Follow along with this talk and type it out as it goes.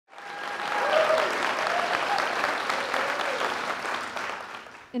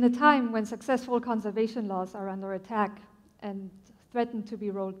In a time when successful conservation laws are under attack and threaten to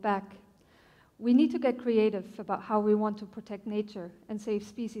be rolled back, we need to get creative about how we want to protect nature and save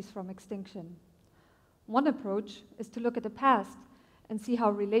species from extinction. One approach is to look at the past and see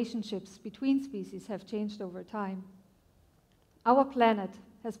how relationships between species have changed over time. Our planet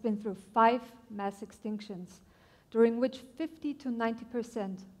has been through 5 mass extinctions, during which 50 to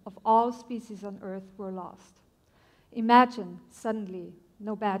 90% of all species on Earth were lost. Imagine, suddenly,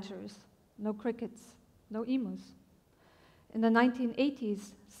 no badgers, no crickets, no emus. In the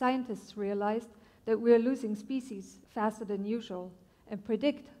 1980s, scientists realized that we are losing species faster than usual and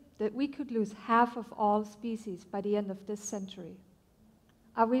predict that we could lose half of all species by the end of this century.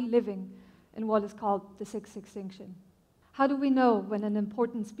 Are we living in what is called the 6th extinction? How do we know when an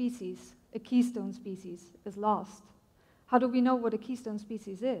important species, a keystone species, is lost? How do we know what a keystone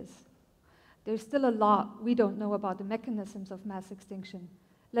species is? There's still a lot we don't know about the mechanisms of mass extinction,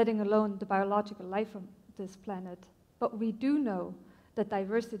 letting alone the biological life on this planet. But we do know that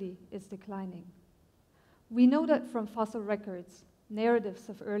diversity is declining. We know that from fossil records, narratives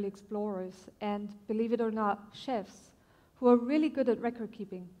of early explorers, and, believe it or not, chefs, who are really good at record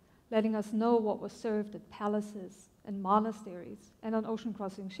keeping, letting us know what was served at palaces and monasteries and on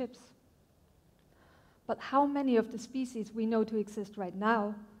ocean-crossing ships. But how many of the species we know to exist right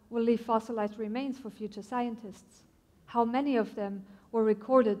now will leave fossilized remains for future scientists? How many of them were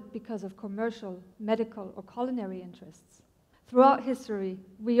recorded because of commercial, medical, or culinary interests? Throughout history,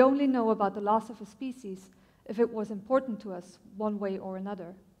 we only know about the loss of a species if it was important to us one way or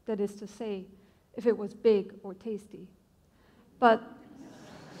another. That is to say, if it was big or tasty. But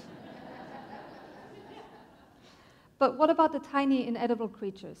what about the tiny, inedible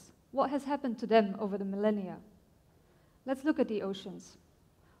creatures? What has happened to them over the millennia? Let's look at the oceans,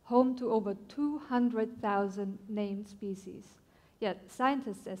 home to over 200,000 named species. Yet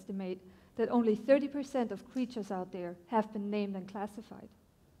scientists estimate that only 30% of creatures out there have been named and classified.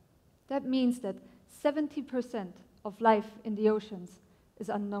 That means that 70% of life in the oceans is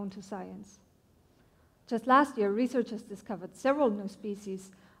unknown to science. Just last year, researchers discovered several new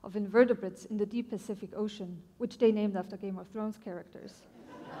species of invertebrates in the deep Pacific Ocean, which they named after Game of Thrones characters.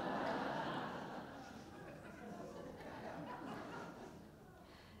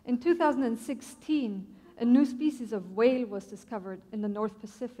 In 2016, a new species of whale was discovered in the North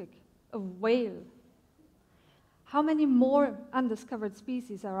Pacific. A whale. How many more undiscovered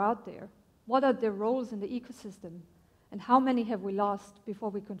species are out there? What are their roles in the ecosystem? And how many have we lost before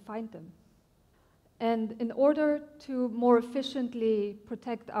we could find them? And in order to more efficiently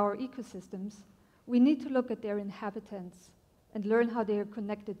protect our ecosystems, we need to look at their inhabitants and learn how they are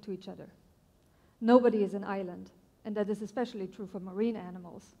connected to each other. Nobody is an island, and that is especially true for marine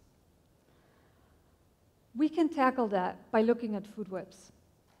animals. We can tackle that by looking at food webs.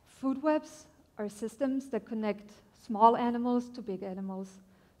 Food webs are systems that connect small animals to big animals,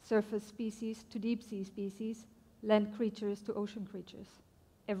 surface species to deep sea species, land creatures to ocean creatures.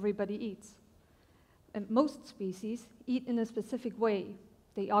 Everybody eats. And most species eat in a specific way.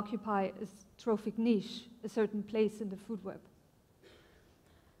 They occupy a trophic niche, a certain place in the food web.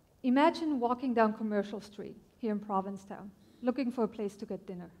 Imagine walking down Commercial Street here in Provincetown, looking for a place to get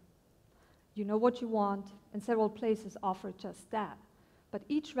dinner. You know what you want, and several places offer just that, but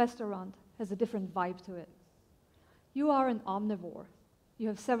each restaurant has a different vibe to it. You are an omnivore. You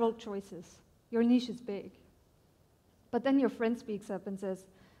have several choices. Your niche is big. But then your friend speaks up and says,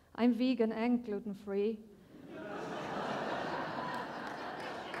 "I'm vegan and gluten-free."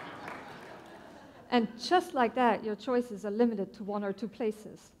 And just like that, your choices are limited to 1 or 2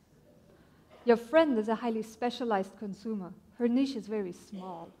 places. Your friend is a highly specialized consumer. Her niche is very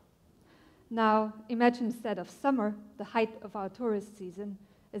small. Now, imagine instead of summer, the height of our tourist season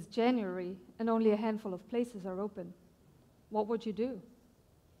is January, and only a handful of places are open. What would you do?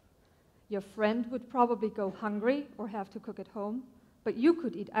 Your friend would probably go hungry or have to cook at home, but you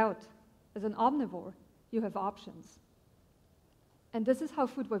could eat out. As an omnivore, you have options. And this is how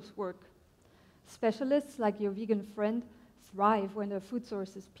food webs work. Specialists like your vegan friend thrive when their food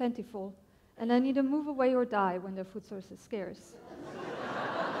source is plentiful, and then either move away or die when their food source is scarce.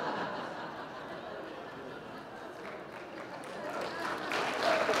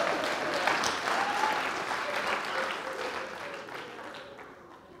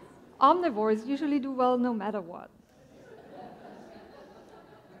 Omnivores usually do well no matter what.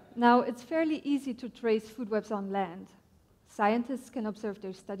 Now, it's fairly easy to trace food webs on land. Scientists can observe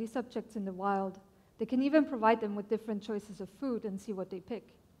their study subjects in the wild. They can even provide them with different choices of food and see what they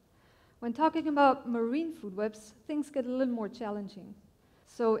pick. When talking about marine food webs, things get a little more challenging.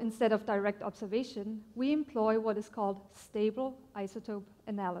 So instead of direct observation, we employ what is called stable isotope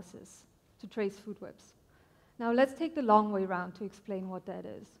analysis to trace food webs. Now let's take the long way round to explain what that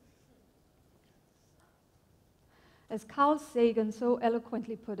is. As Carl Sagan so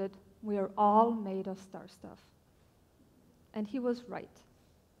eloquently put it, we are all made of star stuff. And he was right,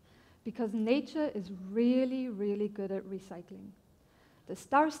 because nature is really, really good at recycling. The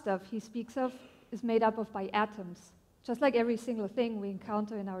star stuff he speaks of is made up of by atoms, just like every single thing we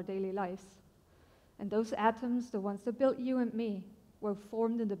encounter in our daily lives. And those atoms, the ones that built you and me, were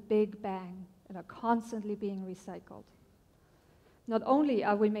formed in the Big Bang and are constantly being recycled. Not only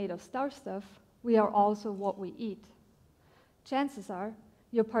are we made of star stuff, we are also what we eat. Chances are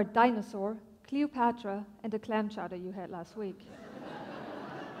you're part dinosaur, Cleopatra, and the clam chowder you had last week.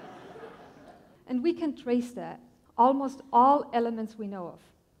 And we can trace that. Almost all elements we know of,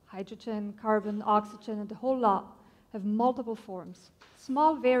 hydrogen, carbon, oxygen, and the whole lot, have multiple forms,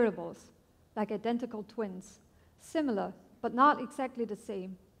 small variables, like identical twins, similar, but not exactly the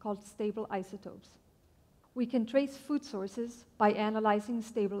same, called stable isotopes. We can trace food sources by analyzing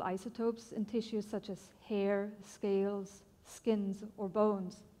stable isotopes in tissues such as hair, scales, skins, or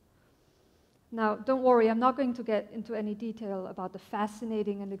bones. Now, don't worry, I'm not going to get into any detail about the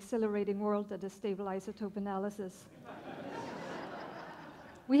fascinating and exhilarating world that is stable isotope analysis.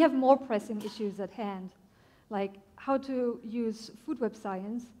 We have more pressing issues at hand, like how to use food web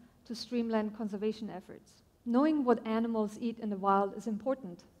science to streamline conservation efforts. Knowing what animals eat in the wild is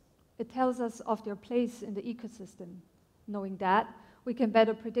important. It tells us of their place in the ecosystem. Knowing that, we can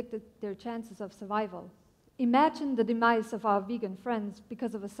better predict their chances of survival. Imagine the demise of our vegan friends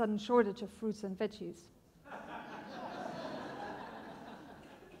because of a sudden shortage of fruits and veggies.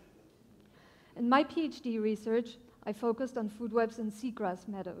 In my PhD research, I focused on food webs in seagrass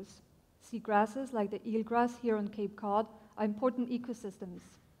meadows. Seagrasses, like the eelgrass here on Cape Cod, are important ecosystems.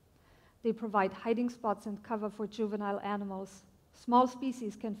 They provide hiding spots and cover for juvenile animals. Small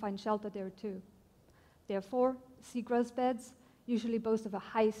species can find shelter there too. Therefore, seagrass beds usually boast of a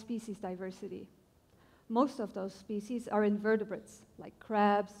high species diversity. Most of those species are invertebrates, like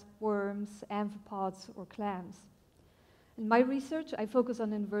crabs, worms, amphipods, or clams. In my research, I focus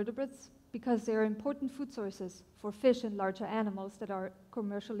on invertebrates because they are important food sources for fish and larger animals that are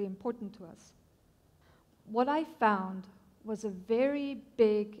commercially important to us. What I found was a very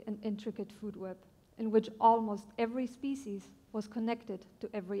big and intricate food web in which almost every species was connected to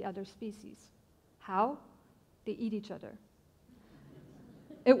every other species. How? They eat each other.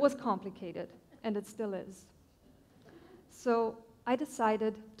 It was complicated, and it still is. So I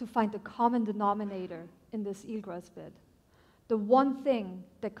decided to find the common denominator in this eelgrass bed, the one thing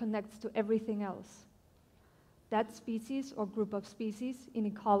that connects to everything else. That species or group of species in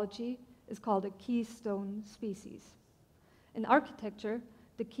ecology is called a keystone species. In architecture,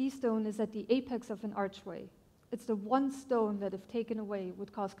 the keystone is at the apex of an archway. It's the one stone that, if taken away,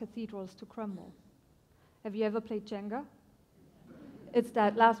 would cause cathedrals to crumble. Have you ever played Jenga? It's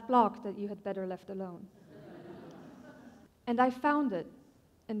that last block that you had better left alone. And I found it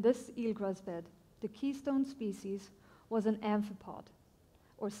in this eelgrass bed. The keystone species was an amphipod,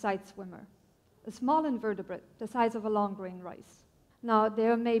 or side swimmer, a small invertebrate the size of a long grain rice. Now,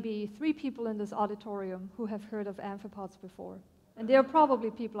 there may be 3 people in this auditorium who have heard of amphipods before, and they are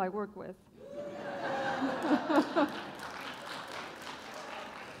probably people I work with.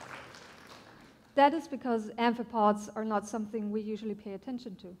 That is because amphipods are not something we usually pay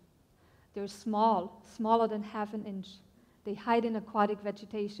attention to. They're small, smaller than half an inch. They hide in aquatic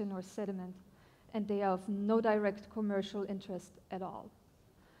vegetation or sediment, and they are of no direct commercial interest at all.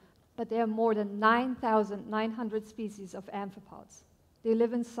 But there are more than 9,900 species of amphipods. They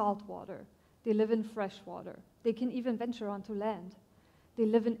live in salt water. They live in fresh water. They can even venture onto land. They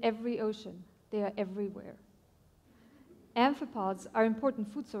live in every ocean. They are everywhere. Amphipods are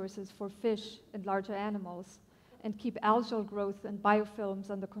important food sources for fish and larger animals and keep algal growth and biofilms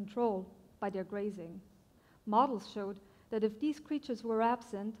under control by their grazing. Models showed that if these creatures were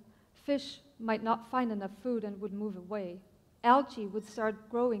absent, fish might not find enough food and would move away. Algae would start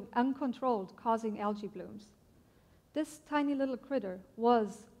growing uncontrolled, causing algae blooms. This tiny little critter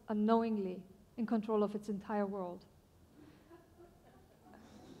was, unknowingly, in control of its entire world.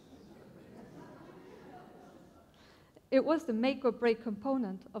 It was the make or break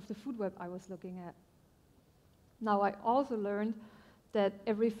component of the food web I was looking at. Now, I also learned that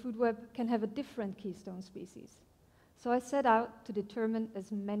every food web can have a different keystone species. So I set out to determine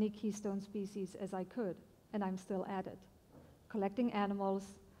as many keystone species as I could, and I'm still at it, collecting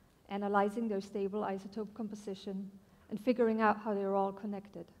animals, analyzing their stable isotope composition, and figuring out how they're all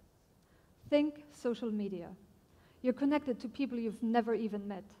connected. Think social media. You're connected to people you've never even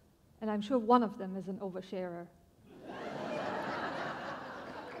met, and I'm sure one of them is an oversharer.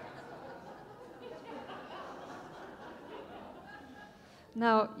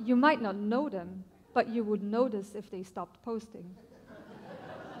 Now, you might not know them, but you would notice if they stopped posting,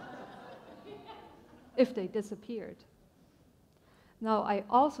 if they disappeared. Now, I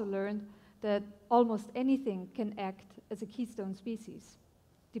also learned that almost anything can act as a keystone species,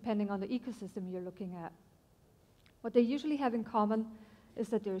 depending on the ecosystem you're looking at. What they usually have in common is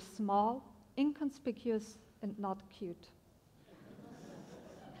that they're small, inconspicuous, and not cute.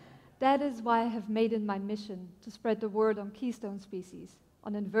 That is why I have made it my mission to spread the word on keystone species,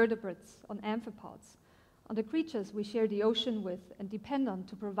 on invertebrates, on amphipods, on the creatures we share the ocean with and depend on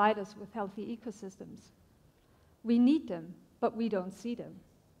to provide us with healthy ecosystems. We need them, but we don't see them.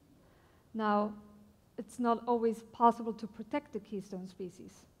 Now, it's not always possible to protect the keystone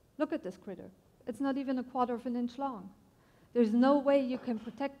species. Look at this critter. It's not even 1/4 of an inch long. There's no way you can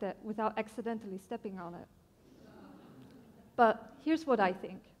protect it without accidentally stepping on it. But here's what I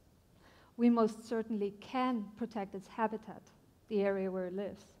think. We most certainly can protect its habitat, the area where it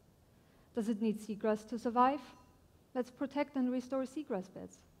lives. Does it need seagrass to survive? Let's protect and restore seagrass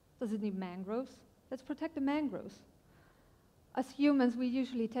beds. Does it need mangroves? Let's protect the mangroves. As humans, we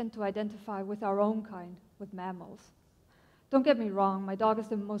usually tend to identify with our own kind, with mammals. Don't get me wrong, my dog is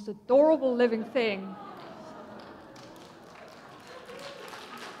the most adorable living thing.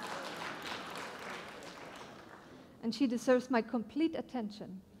 And she deserves my complete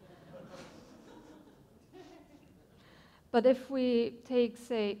attention. But if we take,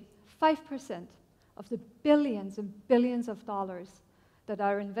 say, 5% of the billions and billions of dollars that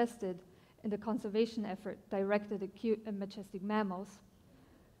are invested in the conservation effort directed at cute and majestic mammals,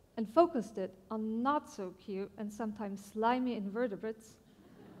 and focused it on not so cute and sometimes slimy invertebrates,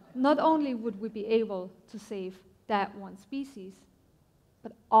 not only would we be able to save that one species,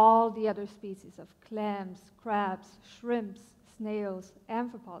 but all the other species of clams, crabs, shrimps, snails,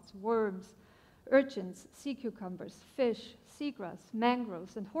 amphipods, worms, urchins, sea cucumbers, fish, seagrass,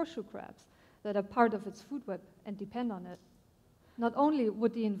 mangroves, and horseshoe crabs that are part of its food web and depend on it. Not only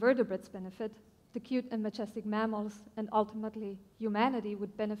would the invertebrates benefit, the cute and majestic mammals and ultimately humanity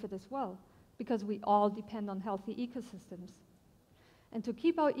would benefit as well, because we all depend on healthy ecosystems. And to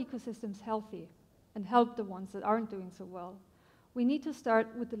keep our ecosystems healthy and help the ones that aren't doing so well, we need to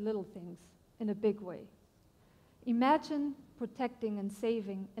start with the little things in a big way. Imagine protecting and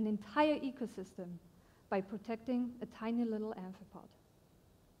saving an entire ecosystem by protecting a tiny little amphipod.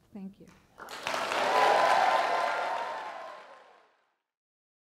 Thank you.